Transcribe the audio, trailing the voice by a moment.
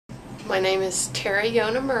My name is Terri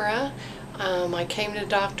I came to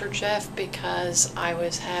Dr. Jeff because I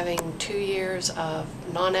was having 2 years of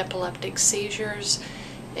non-epileptic seizures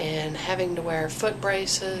and having to wear foot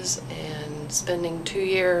braces and spending 2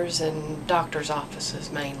 years in doctor's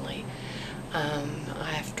offices mainly.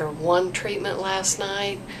 After one treatment last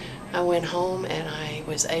night, I went home and I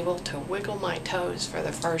was able to wiggle my toes for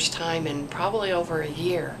the first time in probably over a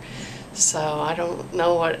year. So I don't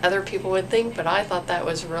know what other people would think, but I thought that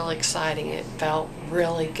was really exciting. It felt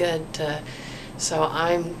really good so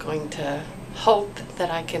I'm going to hope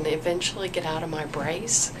that I can eventually get out of my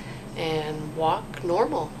brace and walk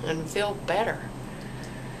normal and feel better.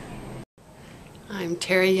 I'm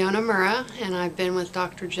Terri and I've been with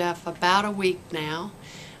Dr. Jeff about a week now.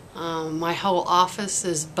 My whole office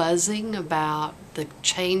is buzzing about the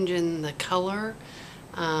change in the color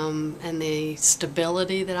and the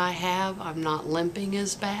stability that I have. I'm not limping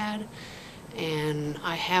as bad, and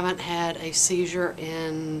I haven't had a seizure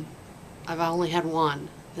I've only had one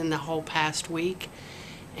in the whole past week.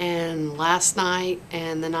 And last night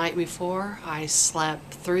and the night before, I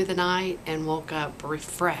slept through the night and woke up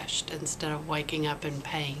refreshed instead of waking up in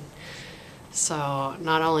pain. So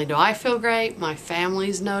not only do I feel great, my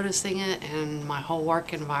family's noticing it, and my whole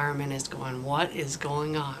work environment is going, what is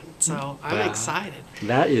going on? So I'm excited.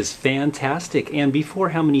 That is fantastic. And before,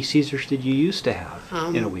 how many seizures did you used to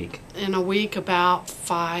have in a week? In a week, about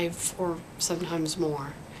 5 or sometimes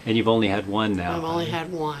more. And you've only had one now? I've only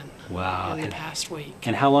had one. Wow. In the past week.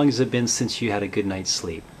 And how long has it been since you had a good night's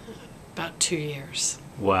sleep? About 2 years.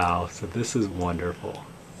 Wow, so this is wonderful.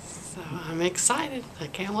 So I'm excited. I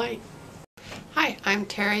can't wait. Hi, I'm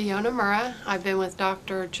Terri I've been with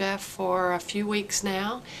Dr. Jeff for a few weeks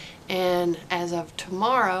now, and as of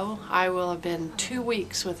tomorrow, I will have been 2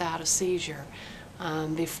 weeks without a seizure.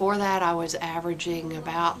 Before that, I was averaging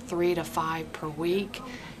about 3 to 5 per week,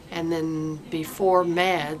 and then before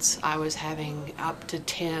meds, I was having up to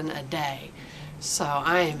 10 a day. So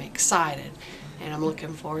I am excited, and I'm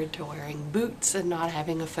looking forward to wearing boots and not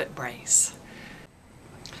having a foot brace.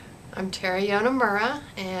 I'm Terri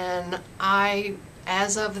and I,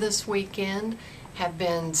 as of this weekend, have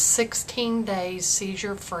been 16 days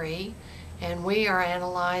seizure-free, and we are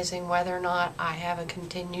analyzing whether or not I have a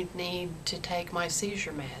continued need to take my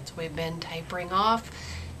seizure meds. We've been tapering off,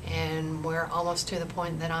 and we're almost to the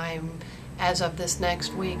point that I'm, as of this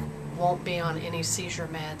next week, won't be on any seizure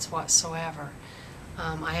meds whatsoever.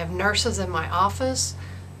 I have nurses in my office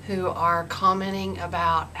who are commenting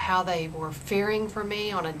about how they were fearing for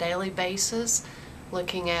me on a daily basis,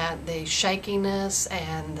 looking at the shakiness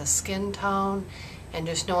and the skin tone, and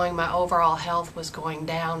just knowing my overall health was going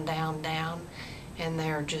down, down, down. And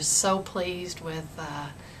they're just so pleased with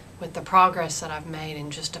the progress that I've made in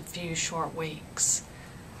just a few short weeks.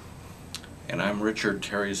 And I'm Richard,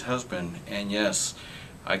 Terry's husband, and yes,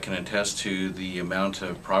 I can attest to the amount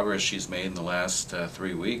of progress she's made in the last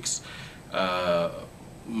 3 weeks.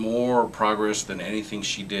 More progress than anything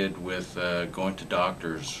she did with going to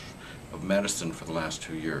doctors of medicine for the last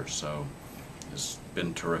 2 years, so it's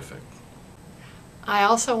been terrific. I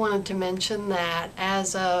also wanted to mention that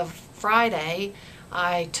as of Friday,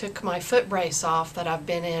 I took my foot brace off that I've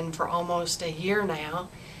been in for almost a year now,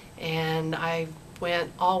 and I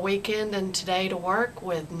went all weekend and today to work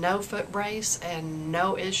with no foot brace and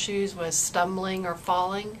no issues with stumbling or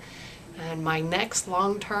falling. And my next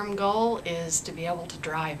long-term goal is to be able to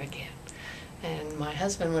drive again. And my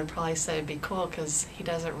husband would probably say it'd be cool because he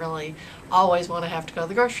doesn't really always want to have to go to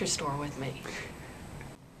the grocery store with me.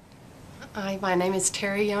 Hi, my name is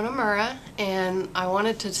Terri and I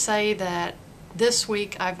wanted to say that this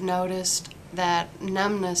week I've noticed that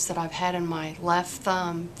numbness that I've had in my left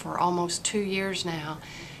thumb for almost 2 years now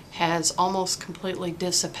has almost completely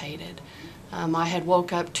dissipated. I had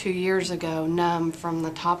woke up 2 years ago numb from the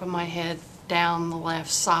top of my head down the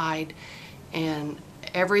left side, and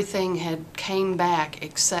everything had came back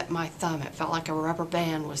except my thumb. It felt like a rubber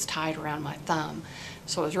band was tied around my thumb.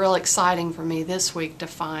 So it was real exciting for me this week to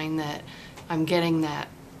find that I'm getting that.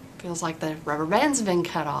 Feels like the rubber band's been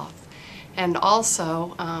cut off. And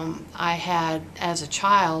also, I had, as a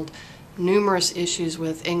child, numerous issues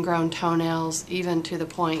with ingrown toenails, even to the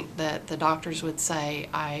point that the doctors would say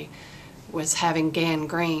I was having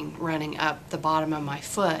gangrene running up the bottom of my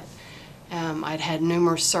foot. I'd had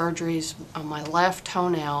numerous surgeries on my left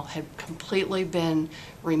toenail, had completely been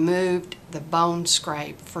removed, the bone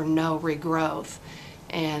scraped for no regrowth.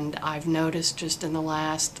 And I've noticed just in the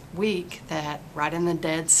last week that right in the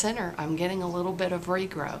dead center, I'm getting a little bit of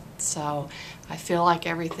regrowth. So I feel like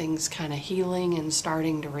everything's kind of healing and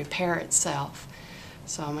starting to repair itself.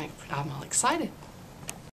 So I'm all excited.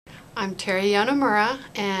 I'm Terri Yonemura,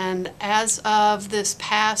 and as of this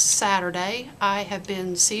past Saturday, I have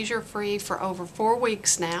been seizure-free for over 4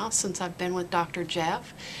 weeks now since I've been with Dr.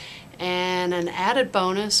 Jeff. And an added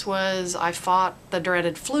bonus was I fought the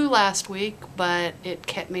dreaded flu last week, but it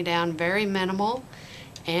kept me down very minimal.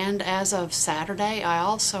 And as of Saturday, I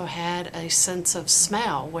also had a sense of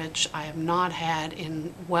smell, which I have not had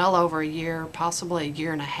in well over a year, possibly a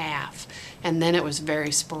year and a half. And then it was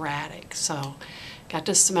very sporadic. So got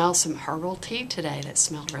to smell some herbal tea today that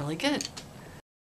smelled really good.